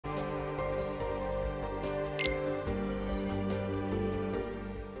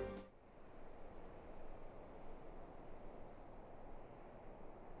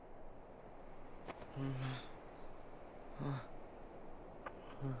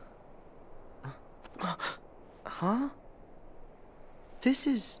Huh? This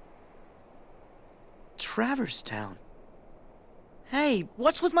is... Traverse Town. Hey,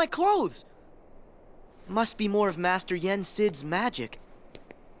 what's with my clothes? Must be more of Master Yen Sid's magic.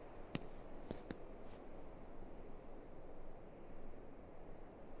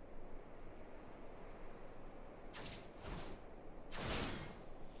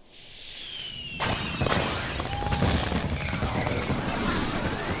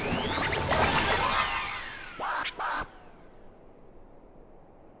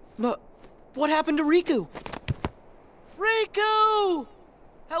 But what happened to Riku? Riku!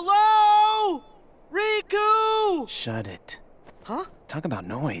 Hello? Riku! Shut it. Huh? Talk about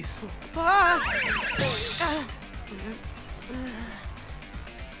noise. Ah!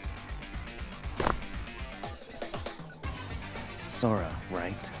 Sora,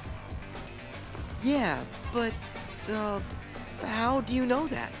 right? Yeah, but, how do you know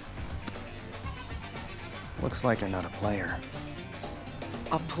that? Looks like you're not a player.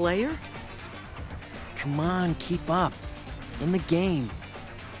 A player? Come on, keep up. In the game.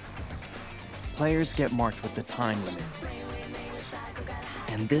 Players get marked with the time limit.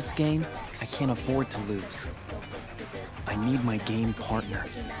 And this game, I can't afford to lose. I need my game partner.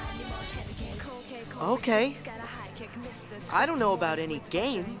 Okay. I don't know about any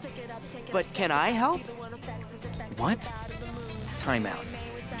game, but can I help? What? Time out.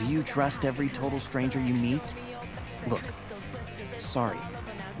 Do you trust every total stranger you meet? Look, sorry,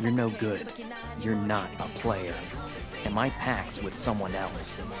 you're no good. You're not a player. And my pack's with someone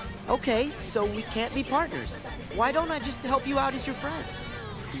else. Okay, so we can't be partners. Why don't I just help you out as your friend?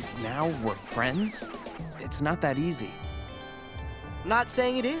 Now we're friends? It's not that easy. Not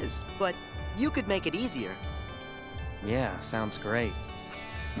saying it is, but you could make it easier. Yeah, sounds great.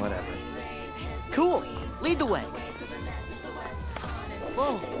 Whatever. Cool. Lead the way.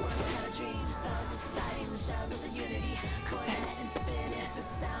 Whoa.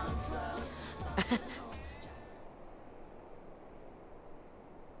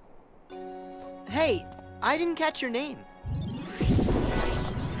 Hey, I didn't catch your name.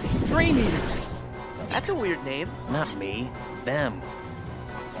 Dream Eaters! That's a weird name. Not me. Them.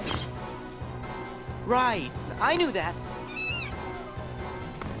 Right, I knew that.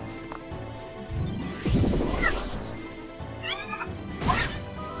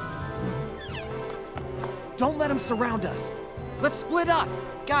 Don't let them surround us. Let's split up.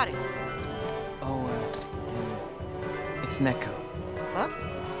 Got it. Oh, it's Neko. Huh?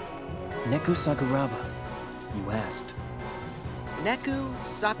 Neko Sakuraba. You asked. Neku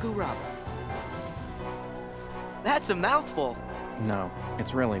Sakuraba. That's a mouthful. No,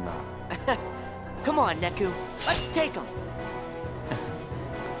 it's really not. Come on, Neku. Let's take him.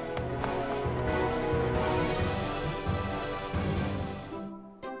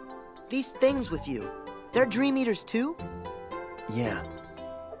 These things with you, they're Dream Eaters too? Yeah.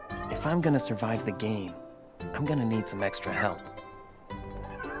 If I'm gonna survive the game, I'm gonna need some extra help.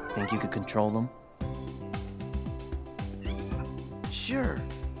 Think you could control them? Sure.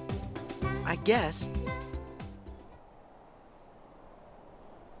 I guess.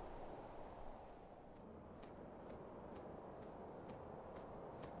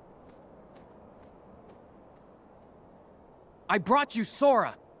 I brought you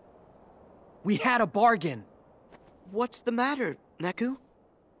Sora! We had a bargain! What's the matter, Neku?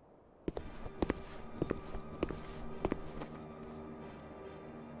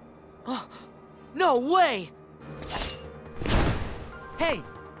 Oh, no way! Hey!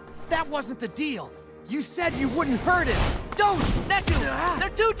 That wasn't the deal! You said you wouldn't hurt him! Don't! Neku! They're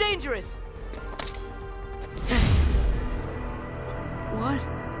too dangerous! What?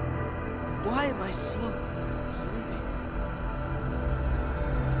 Why am I so sleepy?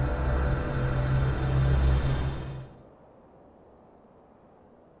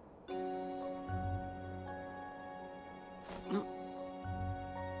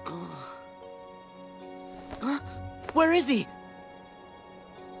 Where is he?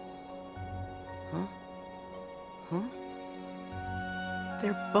 Huh? Huh?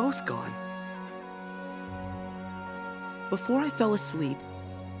 They're both gone. Before I fell asleep,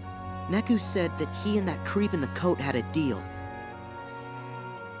 Neku said that he and that creep in the coat had a deal.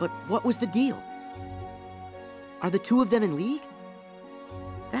 But what was the deal? Are the two of them in league?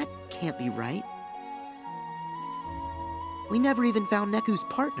 That can't be right. We never even found Neku's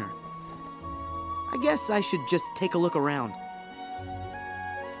partner. I guess I should just take a look around.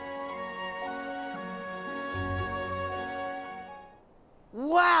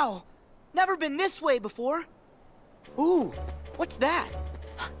 Wow! Never been this way before. Ooh, what's that?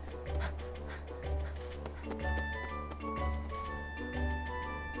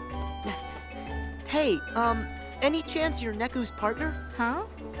 Hey, Any chance you're Neku's partner? Huh?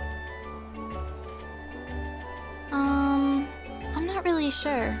 I'm not really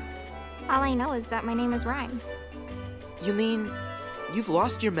sure. All I know is that my name is Rhyme. You mean you've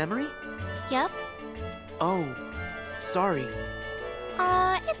lost your memory? Yep. Oh, sorry.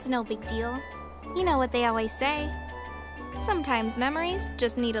 It's no big deal. You know what they always say. Sometimes memories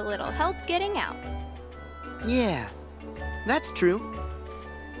just need a little help getting out. Yeah, that's true.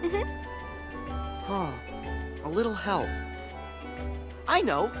 Mm-hmm. Huh, a little help. I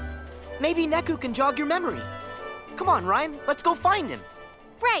know. Maybe Neku can jog your memory. Come on, Rhyme, let's go find him.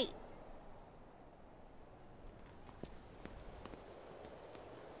 Right.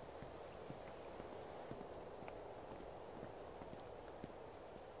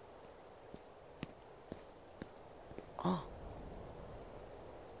 Oh.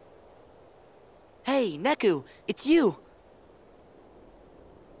 Hey, Neku, it's you.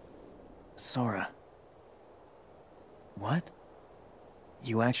 Sora. What?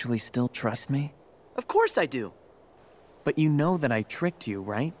 You actually still trust me? Of course I do. But you know that I tricked you,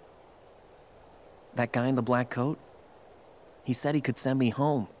 right? That guy in the black coat? He said he could send me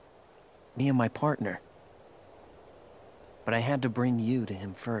home. Me and my partner. But I had to bring you to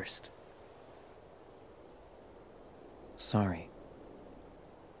him first. Sorry.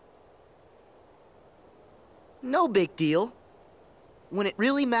 No big deal. When it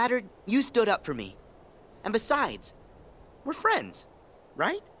really mattered, you stood up for me. And besides, we're friends,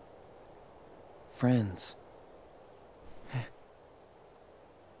 right? Friends.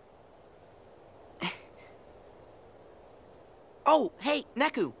 Oh, hey,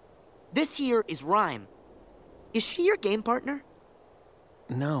 Neku. This here is Rhyme. Is she your game partner?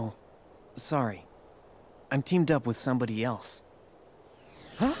 No. Sorry. I'm teamed up with somebody else.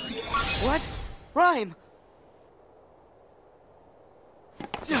 Huh? What? Rhyme!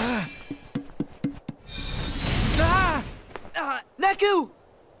 Neku!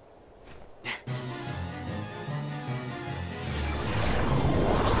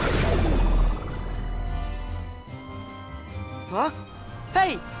 Huh?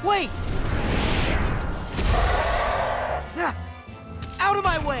 Hey, wait! Out of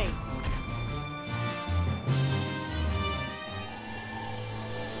my way!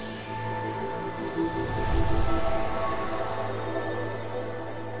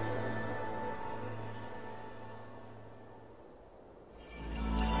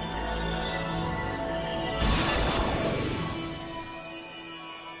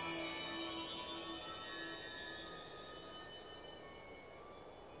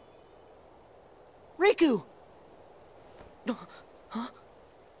 Riku! Huh?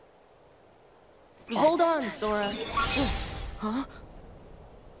 Hold on, Sora. Huh?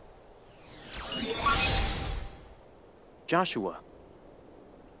 Joshua.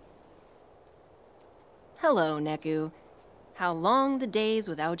 Hello, Neku. How long the days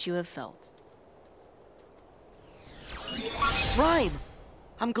without you have felt. Rhyme!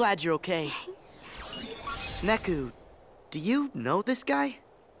 I'm glad you're okay. Neku, do you know this guy?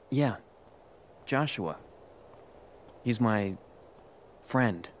 Yeah. Joshua. He's my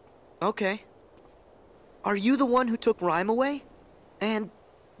friend. Okay. Are you the one who took Rhyme away? And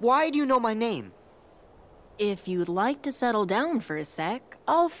why do you know my name? If you'd like to settle down for a sec,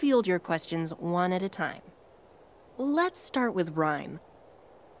 I'll field your questions one at a time. Let's start with Rhyme.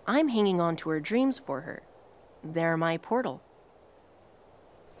 I'm hanging on to her dreams for her. They're my portal.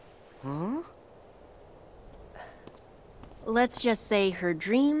 Huh? Let's just say her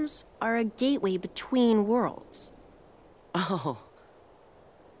dreams are a gateway between worlds. Oh.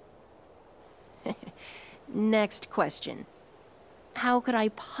 Next question. How could I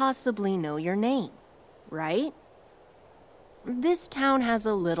possibly know your name, right? This town has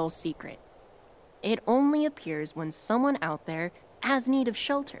a little secret. It only appears when someone out there has need of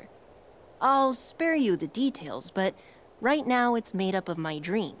shelter. I'll spare you the details, but right now it's made up of my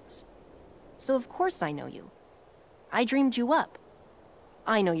dreams. So of course I know you. I dreamed you up.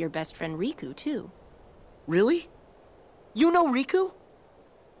 I know your best friend Riku, too. Really? You know Riku?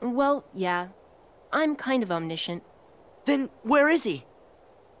 Well, yeah. I'm kind of omniscient. Then where is he?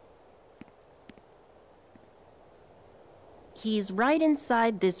 He's right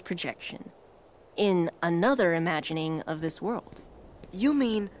inside this projection. In another imagining of this world. You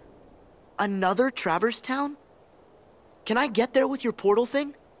mean another Traverse Town? Can I get there with your portal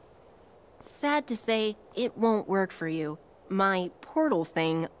thing? Sad to say, it won't work for you. My portal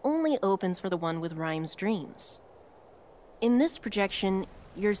thing only opens for the one with Rhyme's dreams. In this projection,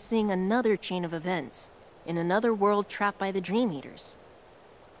 you're seeing another chain of events, in another world trapped by the Dream Eaters.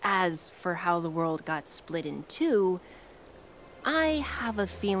 As for how the world got split in two, I have a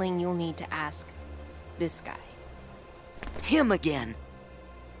feeling you'll need to ask this guy. Him again.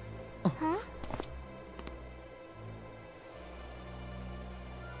 Huh?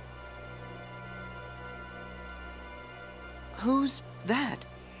 Who's that?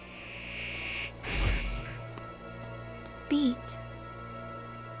 Beat.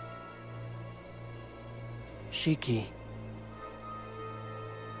 Shiki.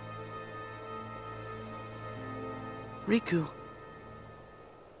 Riku.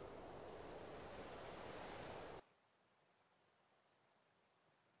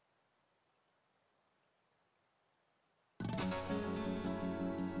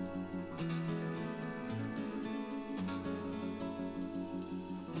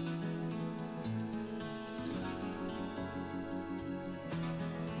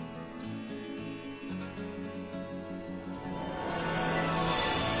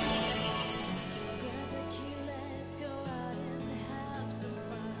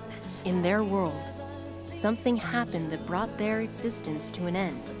 In their world, something happened that brought their existence to an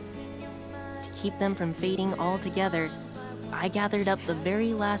end. To keep them from fading altogether, I gathered up the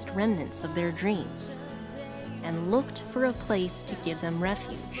very last remnants of their dreams and looked for a place to give them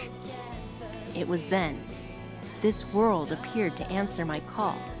refuge. It was then this world appeared to answer my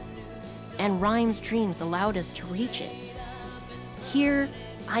call, and Rhyme's dreams allowed us to reach it. Here,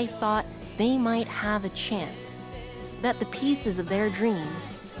 I thought they might have a chance, that the pieces of their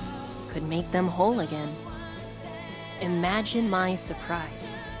dreams could make them whole again. Imagine my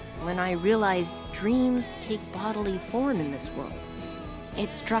surprise when I realized dreams take bodily form in this world.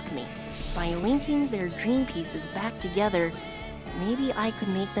 It struck me, by linking their dream pieces back together, maybe I could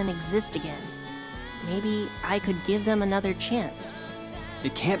make them exist again. Maybe I could give them another chance.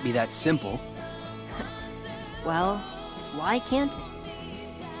 It can't be that simple. Well, why can't it?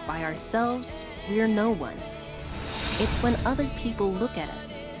 By ourselves, we're no one. It's when other people look at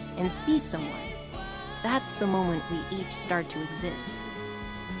us and see someone, that's the moment we each start to exist.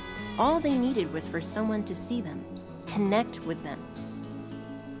 All they needed was for someone to see them, connect with them.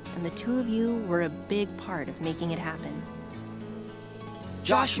 And the two of you were a big part of making it happen.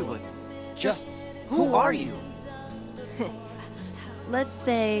 Joshua, just who are you? Let's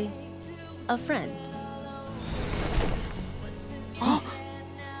say, a friend.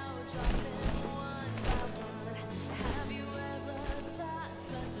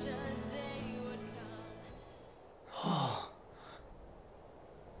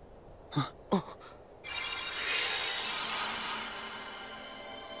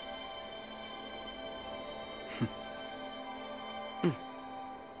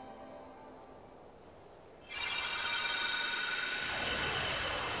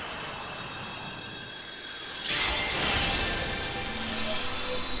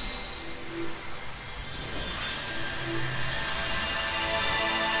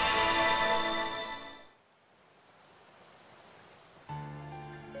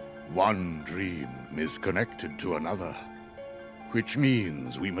 One dream is connected to another, which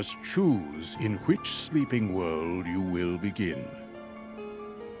means we must choose in which sleeping world you will begin.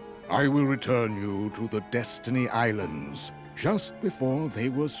 I will return you to the Destiny Islands just before they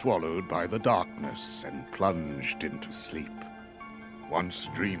were swallowed by the darkness and plunged into sleep. Once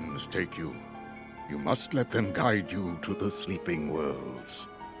dreams take you, you must let them guide you to the sleeping worlds.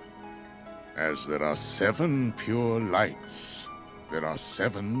 As there are 7 pure lights, there are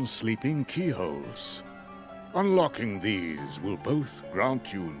 7 sleeping keyholes. Unlocking these will both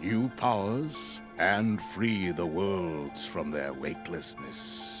grant you new powers and free the worlds from their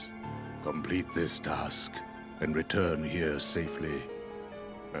wakelessness. Complete this task and return here safely,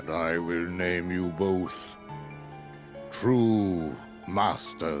 and I will name you both True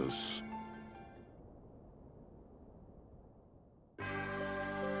Masters.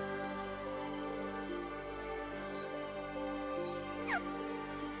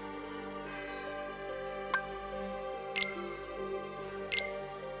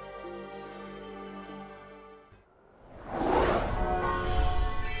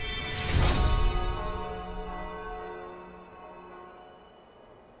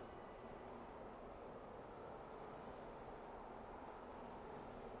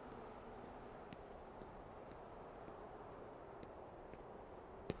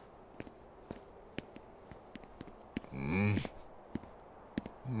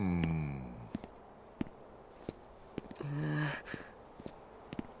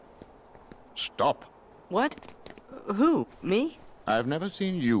 Stop. What? Who? Me? I've never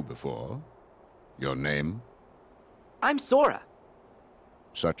seen you before. Your name? I'm Sora.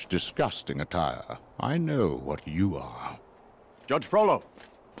 Such disgusting attire. I know what you are. Judge Frollo.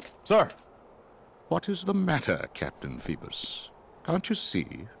 Sir. What is the matter, Captain Phoebus? Can't you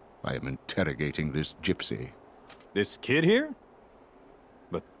see I am interrogating this gypsy? This kid here?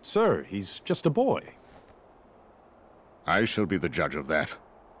 But, sir, he's just a boy. I shall be the judge of that.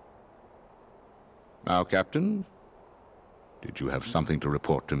 Now, Captain, did you have something to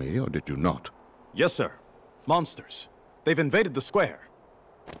report to me, or did you not? Yes, sir. Monsters. They've invaded the square.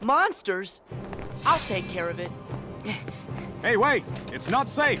 Monsters? I'll take care of it. Hey, wait! It's not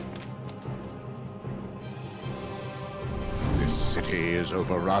safe! This city is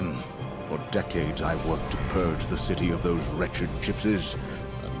overrun. For decades I've worked to purge the city of those wretched gypsies,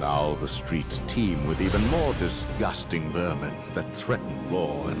 and now the streets teem with even more disgusting vermin that threaten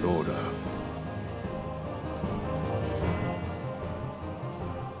law and order.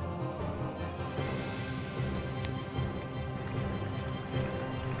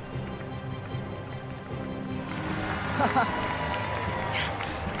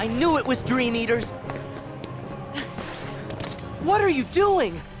 I knew it was Dream Eaters! What are you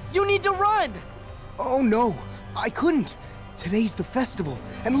doing? You need to run! Oh no, I couldn't. Today's the festival,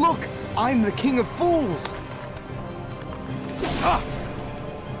 and look, I'm the king of fools! Ah!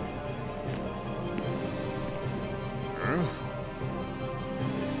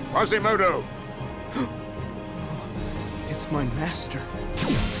 Quasimodo! It's my master.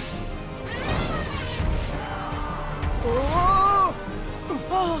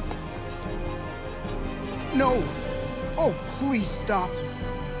 No! Oh, please stop.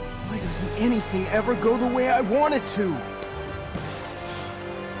 Why doesn't anything ever go the way I want it to?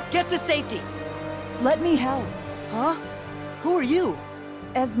 Get to safety! Let me help. Huh? Who are you?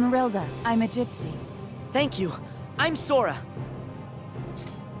 Esmeralda, I'm a gypsy. Thank you. I'm Sora.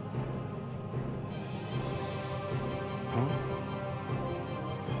 Huh?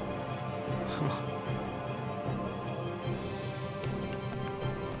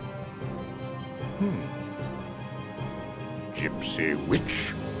 Gypsy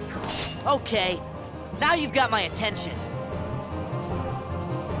witch. Okay, now you've got my attention.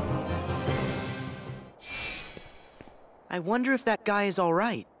 I wonder if that guy is all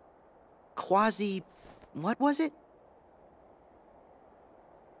right. Quasi... what was it?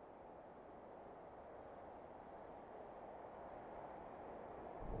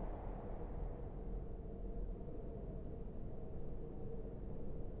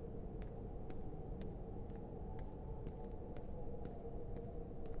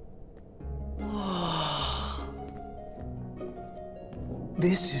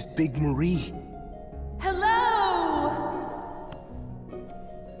 This is Big Marie. Hello!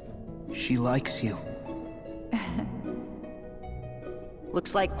 She likes you.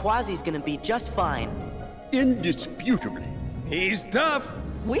 Looks like Quasi's gonna be just fine. Indisputably. He's tough.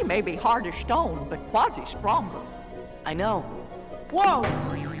 We may be hard as stone, but Quasi's stronger. I know. Whoa!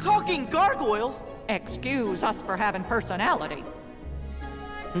 Talking gargoyles? Excuse us for having personality.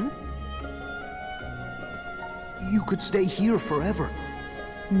 You could stay here forever.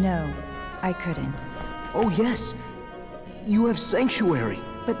 No, I couldn't. Oh yes, you have sanctuary.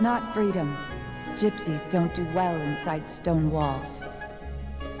 But not freedom. Gypsies don't do well inside stone walls.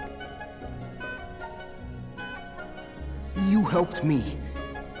 You helped me.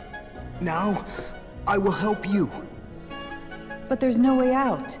 Now, I will help you. But there's no way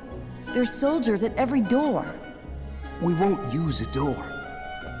out. There's soldiers at every door. We won't use a door.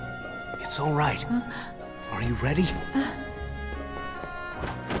 It's all right. Are you ready?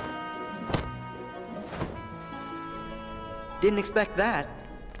 Didn't expect that.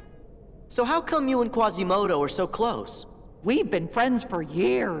 So how come you and Quasimodo are so close? We've been friends for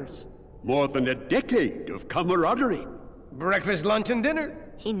years. More than a decade of camaraderie. Breakfast, lunch, and dinner.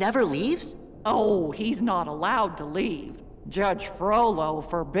 He never leaves? Oh, he's not allowed to leave. Judge Frollo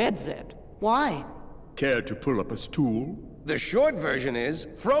forbids it. Why? Care to pull up a stool? The short version is,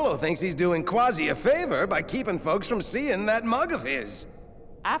 Frollo thinks he's doing Quasi a favor by keeping folks from seeing that mug of his.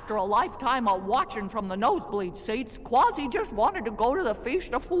 After a lifetime of watching from the nosebleed seats, Quasi just wanted to go to the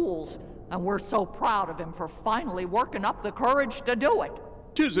Feast of Fools. And we're so proud of him for finally working up the courage to do it.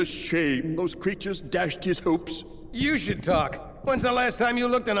 'Tis a shame those creatures dashed his hopes. You should talk. When's the last time you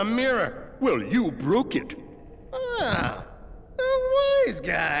looked in a mirror? Well, you broke it. Ah, a wise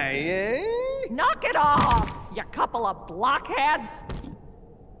guy, eh? Knock it off, you couple of blockheads!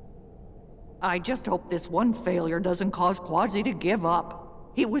 I just hope this one failure doesn't cause Quasi to give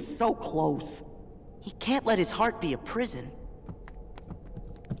up. He was so close. He can't let his heart be a prison.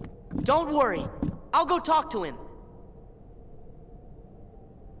 Don't worry. I'll go talk to him.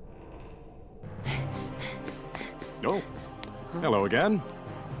 Oh. Hello again.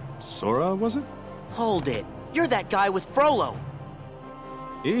 Sora, was it? Hold it. You're that guy with Frollo.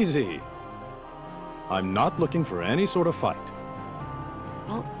 Easy. I'm not looking for any sort of fight.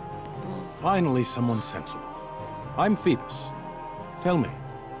 Oh. Finally, someone sensible. I'm Phoebus. Tell me,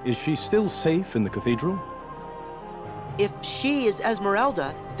 is she still safe in the cathedral? If she is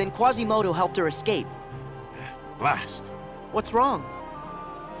Esmeralda, then Quasimodo helped her escape. Blast. What's wrong?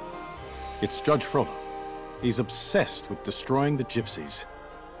 It's Judge Frollo. He's obsessed with destroying the gypsies,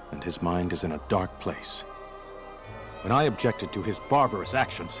 and his mind is in a dark place. When I objected to his barbarous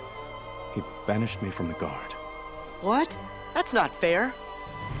actions, he banished me from the guard. What? That's not fair.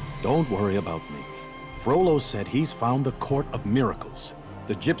 Don't worry about me. Frollo said he's found the Court of Miracles,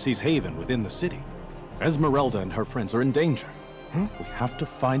 the gypsies' haven within the city. Esmeralda and her friends are in danger. Huh? We have to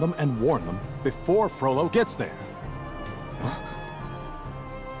find them and warn them before Frollo gets there.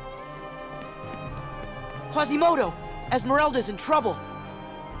 Quasimodo! Esmeralda's in trouble!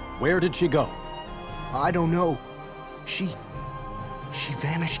 Where did she go? I don't know. She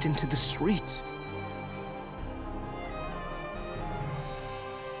vanished into the streets.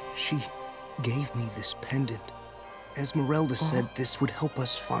 She gave me this pendant. Esmeralda said this would help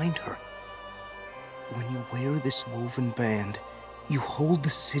us find her. When you wear this woven band, you hold the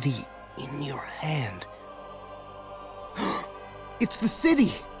city in your hand. It's the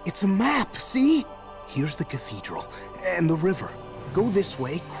city! It's a map, see? Here's the cathedral, and the river. Go this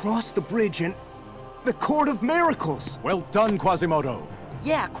way, cross the bridge, and... the Court of Miracles! Well done, Quasimodo!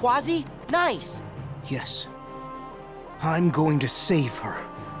 Yeah, Quasi, nice! Yes. I'm going to save her.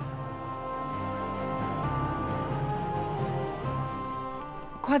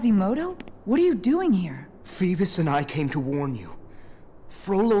 Quasimodo? What are you doing here? Phoebus and I came to warn you.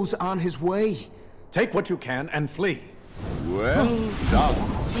 Frollo's on his way. Take what you can and flee. Well done,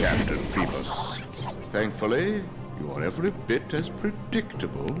 Captain Phoebus. Thankfully, you are every bit as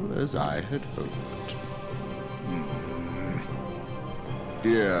predictable as I had hoped.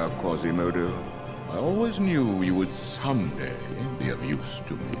 Dear Quasimodo, I always knew you would someday be of use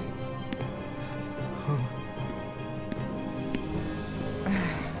to me.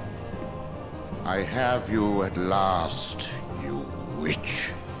 I have you at last, you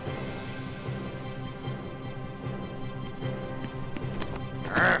witch.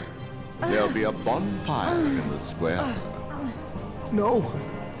 There'll be a bonfire in the square. No.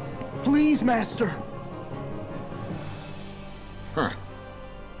 Please, Master. Huh.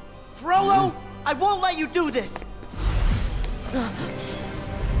 Frollo! I won't let you do this!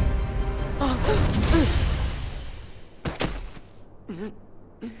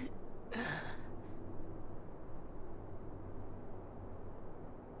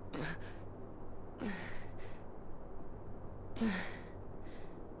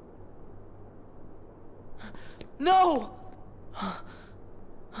 No!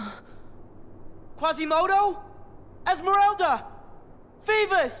 Quasimodo? Esmeralda!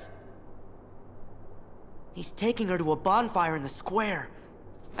 Phoebus! He's taking her to a bonfire in the square.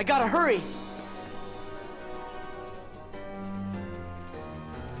 I gotta hurry!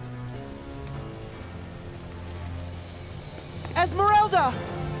 Esmeralda!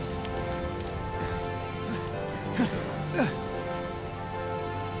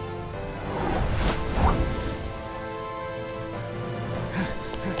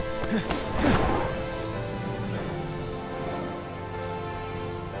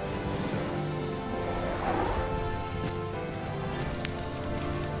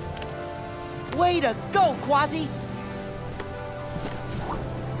 Way to go, Quasi!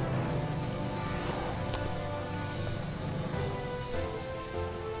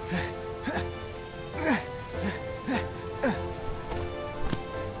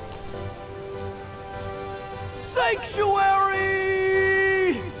 Sanctuary!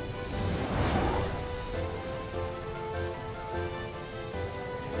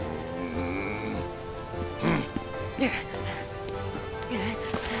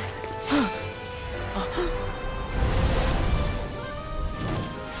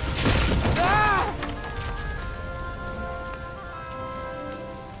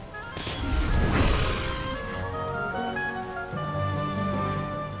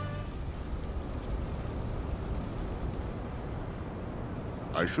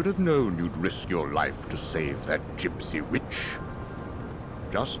 I should have known you'd risk your life to save that gypsy witch.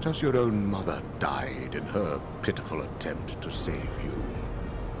 Just as your own mother died in her pitiful attempt to save you.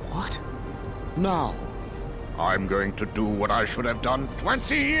 What? Now, I'm going to do what I should have done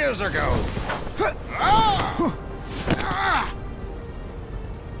 20 years ago.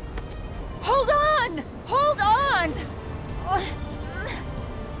 Hold on! Hold on!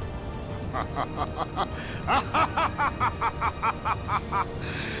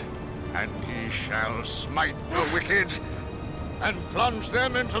 And he shall smite the wicked and plunge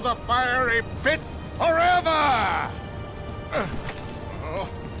them into the fiery pit forever!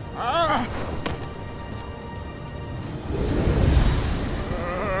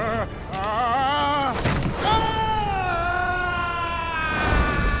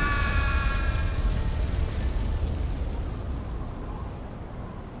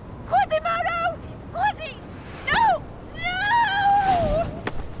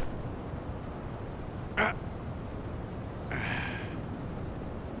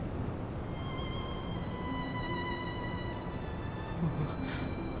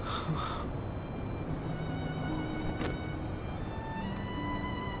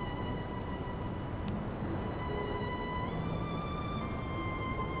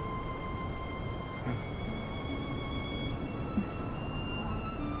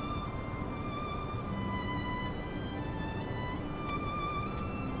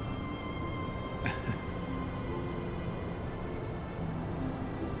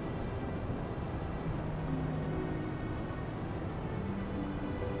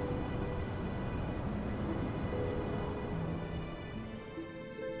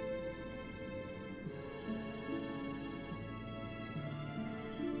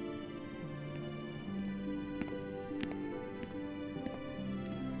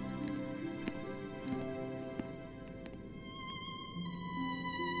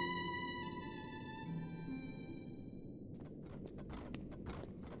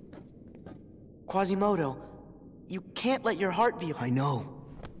 Quasimodo, you can't let your heart be... I know.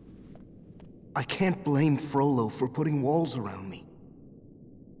 I can't blame Frollo for putting walls around me.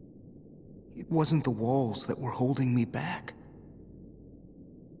 It wasn't the walls that were holding me back.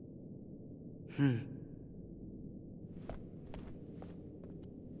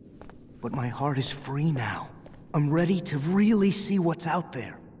 But my heart is free now. I'm ready to really see what's out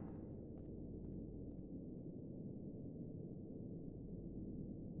there.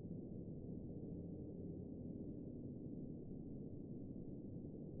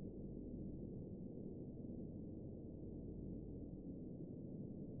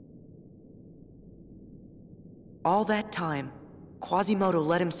 All that time, Quasimodo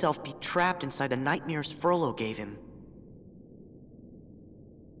let himself be trapped inside the nightmares Frollo gave him.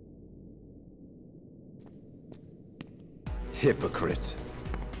 Hypocrite.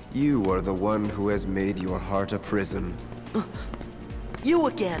 You are the one who has made your heart a prison. You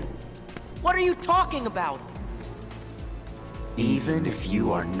again! What are you talking about? Even if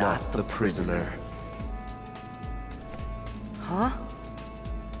you are not the prisoner. Huh?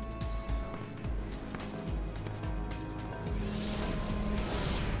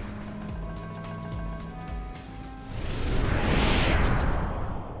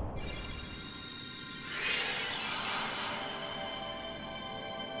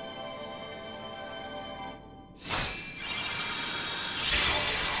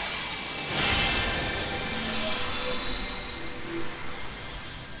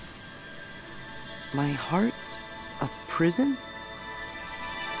 My heart's a prison?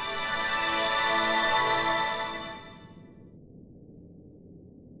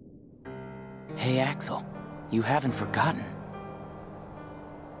 Hey, Axel. You haven't forgotten.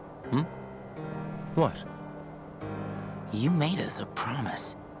 What? You made us a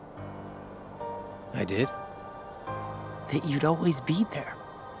promise. I did? That you'd always be there.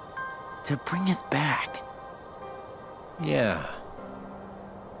 To bring us back. Yeah.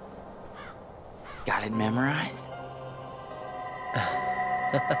 Got it memorized?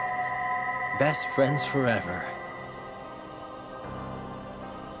 Best friends forever.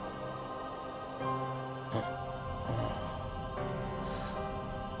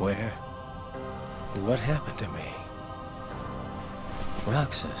 Where? What happened to me?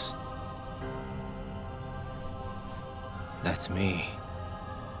 Roxas. That's me.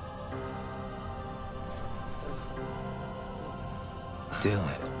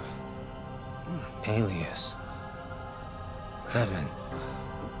 Dylan. Alias. Heaven.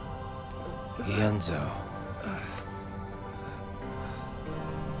 Yenzo.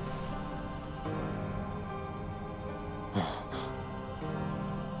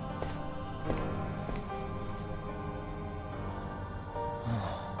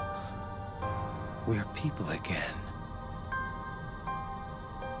 We're people again.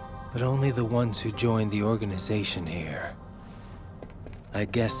 But only the ones who joined the organization here. I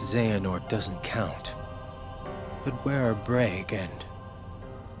guess Xehanort doesn't count. But where are Braig and...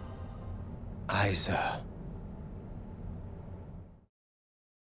 Isa?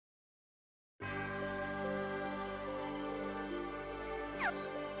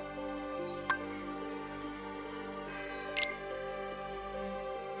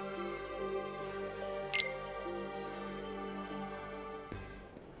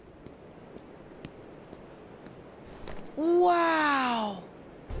 Wow!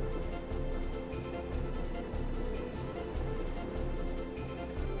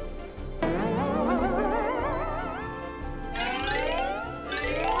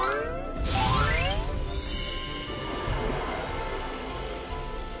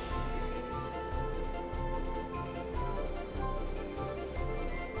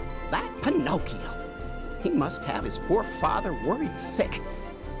 That Pinocchio. He must have his poor father worried sick.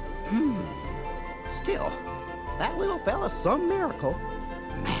 Still, that little fella's some miracle.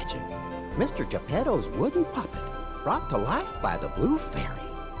 Imagine, Mr. Geppetto's wooden puppet brought to life by the Blue Fairy.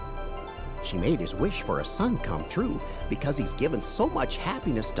 She made his wish for a son come true because he's given so much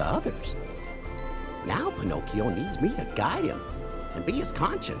happiness to others. Now Pinocchio needs me to guide him and be his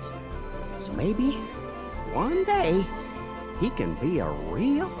conscience. So maybe, one day, he can be a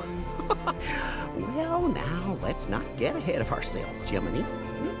real... Well, now, let's not get ahead of ourselves, Jiminy.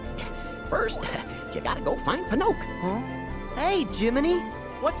 First, you gotta go find Pinocchio. Huh? Hey, Jiminy!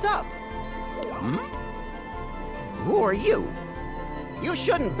 What's up? Who are you? You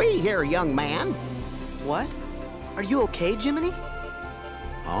shouldn't be here, young man. What? Are you okay, Jiminy?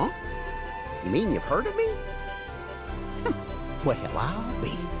 Huh? You mean you've heard of me? Well, I'll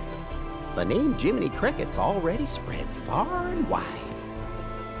be. The name Jiminy Cricket's already spread far and wide.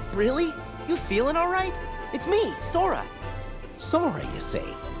 Really? You feeling all right? It's me, Sora. Sora, you say?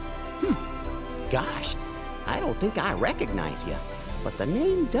 Gosh, I don't think I recognize you, but the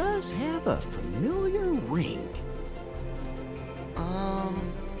name does have a familiar ring.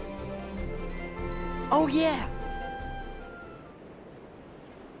 Oh yeah!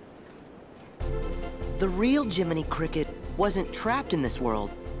 The real Jiminy Cricket wasn't trapped in this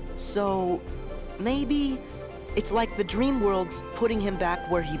world, so maybe it's like the dream world's putting him back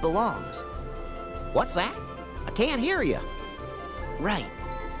where he belongs. What's that? I can't hear you. Right.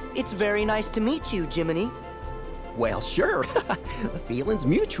 It's very nice to meet you, Jiminy. Well, sure. The feeling's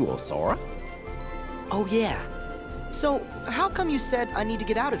mutual, Sora. Oh yeah. So, how come you said I need to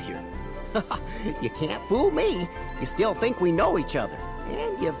get out of here? You can't fool me. You still think we know each other.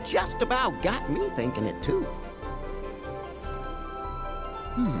 And you've just about got me thinking it, too.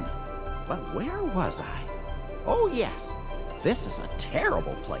 But where was I? Oh, yes. This is a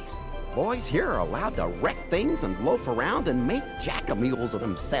terrible place. Boys here are allowed to wreck things and loaf around and make jack-a-mules of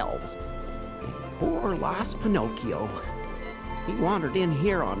themselves. And poor lost Pinocchio. He wandered in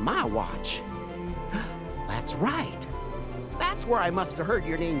here on my watch. That's right. That's where I must have heard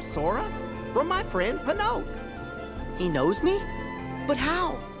your name, Sora, from my friend Pinocchio. He knows me? But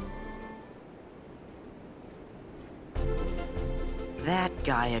how? That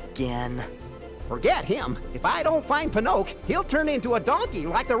guy again. Forget him. If I don't find Pinocchio, he'll turn into a donkey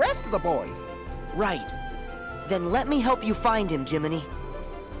like the rest of the boys. Right. Then let me help you find him, Jiminy.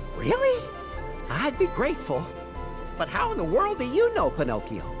 Really? I'd be grateful. But how in the world do you know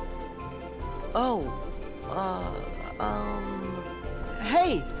Pinocchio? Oh,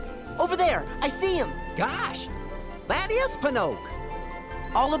 hey! Over there! I see him! Gosh! That is Pinocchio!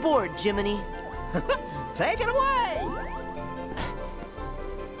 All aboard, Jiminy! Take it away!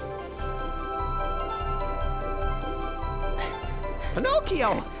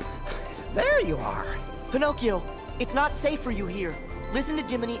 Pinocchio! There you are! Pinocchio, it's not safe for you here. Listen to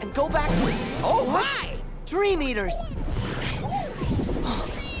Jiminy and go back to... Oh, my! Dream Eaters!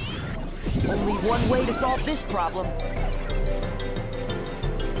 Only one way to solve this problem.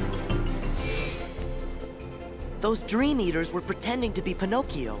 Those Dream Eaters were pretending to be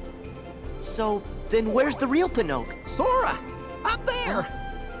Pinocchio. So, then where's the real Pinocchio? Sora! Up there!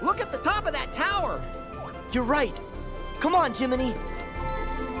 Look at the top of that tower! You're right. Come on, Jiminy.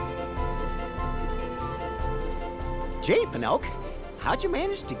 Gee, Pinocchio, how'd you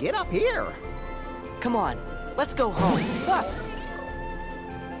manage to get up here? Come on, let's go home. Ah!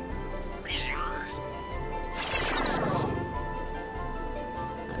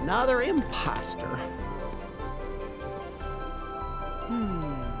 Another imposter.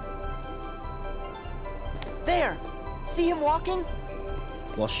 There! See him walking?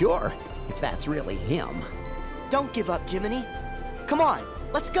 Well, sure, if that's really him. Don't give up, Jiminy. Come on,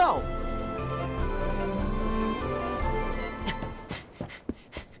 let's go!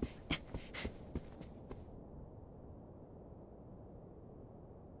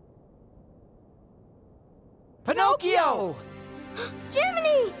 Pinocchio!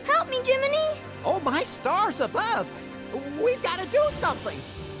 Jiminy! Help me, Jiminy! Oh, my stars above! We've got to do something!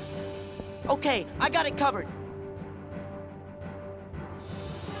 Okay, I got it covered.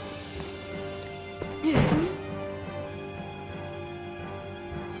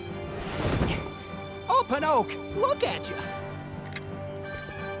 Oh, Pinocchio, look at you!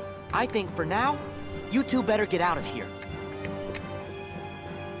 I think for now, you two better get out of here.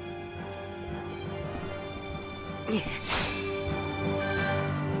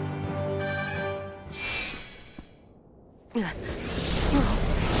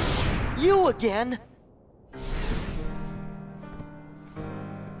 You again?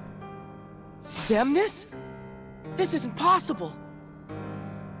 Xemnas? This isn't possible.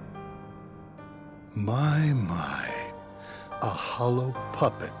 My. A hollow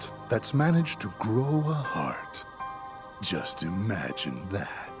puppet that's managed to grow a heart. Just imagine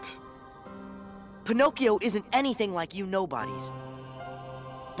that. Pinocchio isn't anything like you nobodies.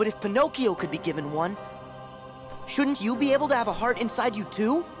 But if Pinocchio could be given one, shouldn't you be able to have a heart inside you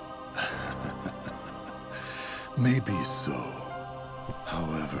too? Maybe so.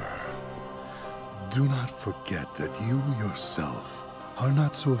 However, do not forget that you yourself are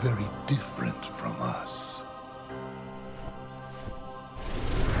not so very different from us.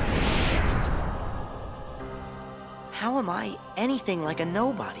 How am I anything like a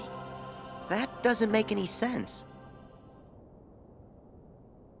nobody? That doesn't make any sense.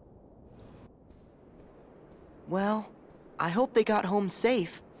 Well, I hope they got home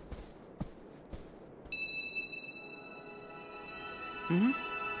safe.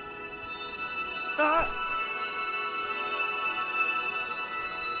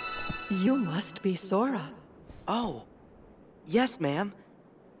 You must be Sora. Oh, yes, ma'am.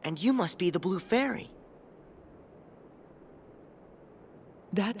 And you must be the Blue Fairy.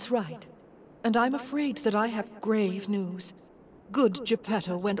 That's right. And I'm afraid that I have grave news. Good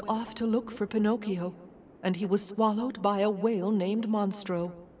Geppetto went off to look for Pinocchio, and he was swallowed by a whale named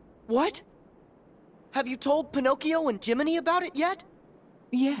Monstro. What? Have you told Pinocchio and Jiminy about it yet?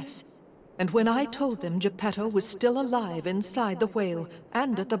 Yes. And when I told them Geppetto was still alive inside the whale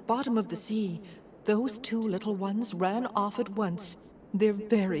and at the bottom of the sea, those two little ones ran off at once. They're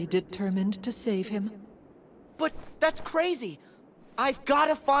very determined to save him. But that's crazy. I've got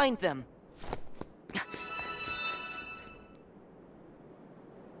to find them.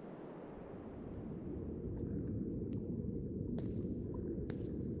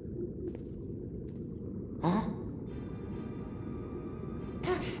 Huh?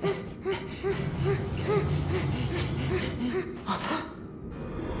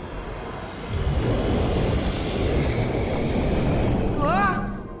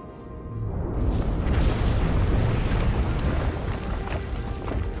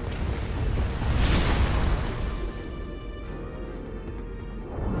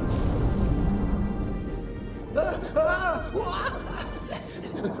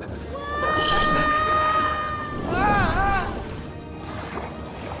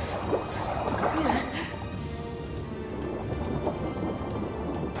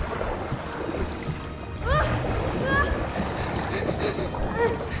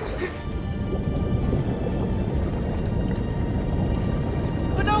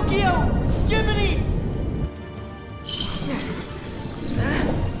 Pinocchio! Jiminy!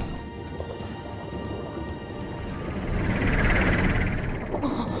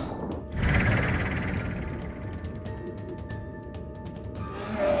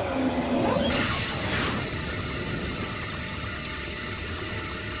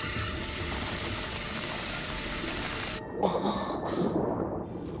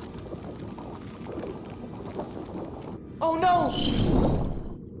 Oh no!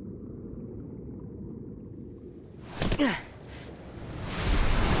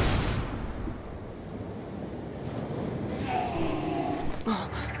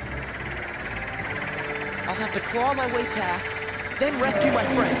 I'll have to claw my way past, then rescue my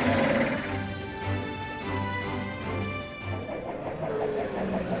friends.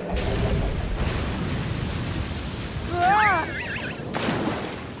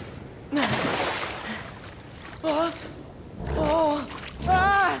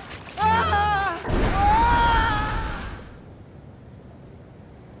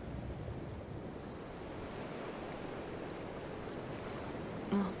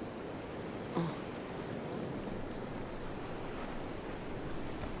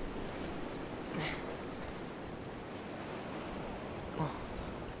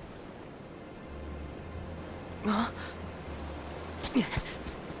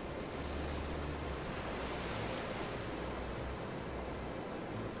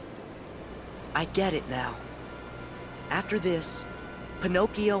 I get it now. After this,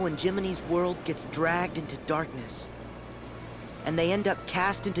 Pinocchio and Jiminy's world gets dragged into darkness. And they end up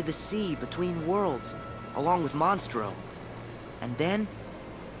cast into the sea between worlds, along with Monstro. And then,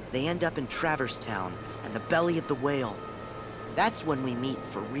 they end up in Traverse Town and the belly of the whale. That's when we meet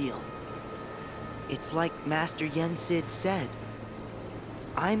for real. It's like Master Yensid said.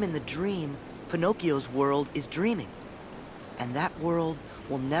 I'm in the dream, Pinocchio's world is dreaming. And that world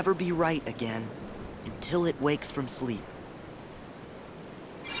will never be right again until it wakes from sleep.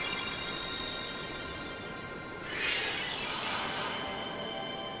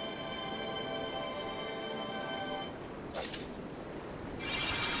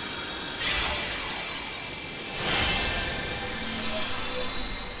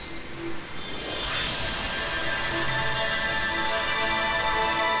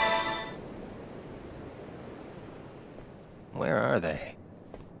 Where are they?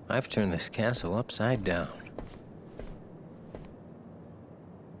 I've turned this castle upside down.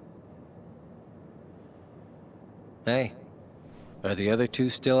 Hey, are the other two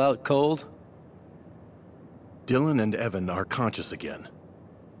still out cold? Dylan and Evan are conscious again,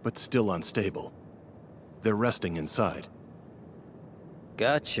 but still unstable. They're resting inside.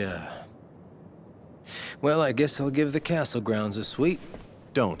 Gotcha. Well, I guess I'll give the castle grounds a sweep.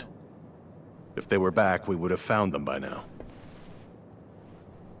 Don't. If they were back, we would have found them by now.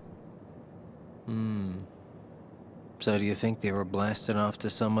 So do you think they were blasted off to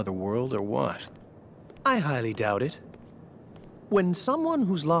some other world, or what? I highly doubt it. When someone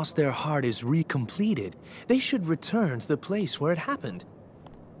who's lost their heart is recompleted, they should return to the place where it happened.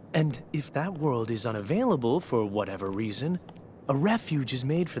 And if that world is unavailable for whatever reason, a refuge is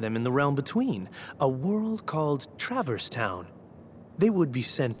made for them in the realm between, a world called Traverse Town. they would be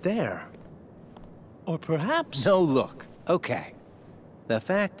sent there. Or perhaps... No, look. Okay. The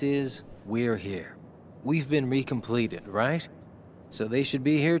fact is, we're here. We've been recompleted, right? So they should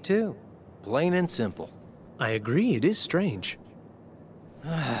be here too. Plain and simple. I agree, it is strange.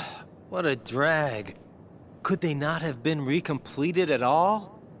 What a drag. Could they not have been recompleted at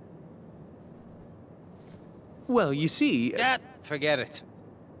all? Well, you see... Forget it.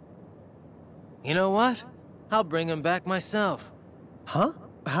 You know what? I'll bring him back myself. Huh?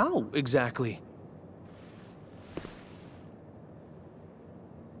 How, exactly?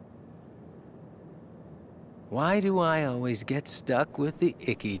 Why do I always get stuck with the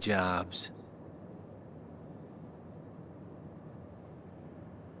icky jobs?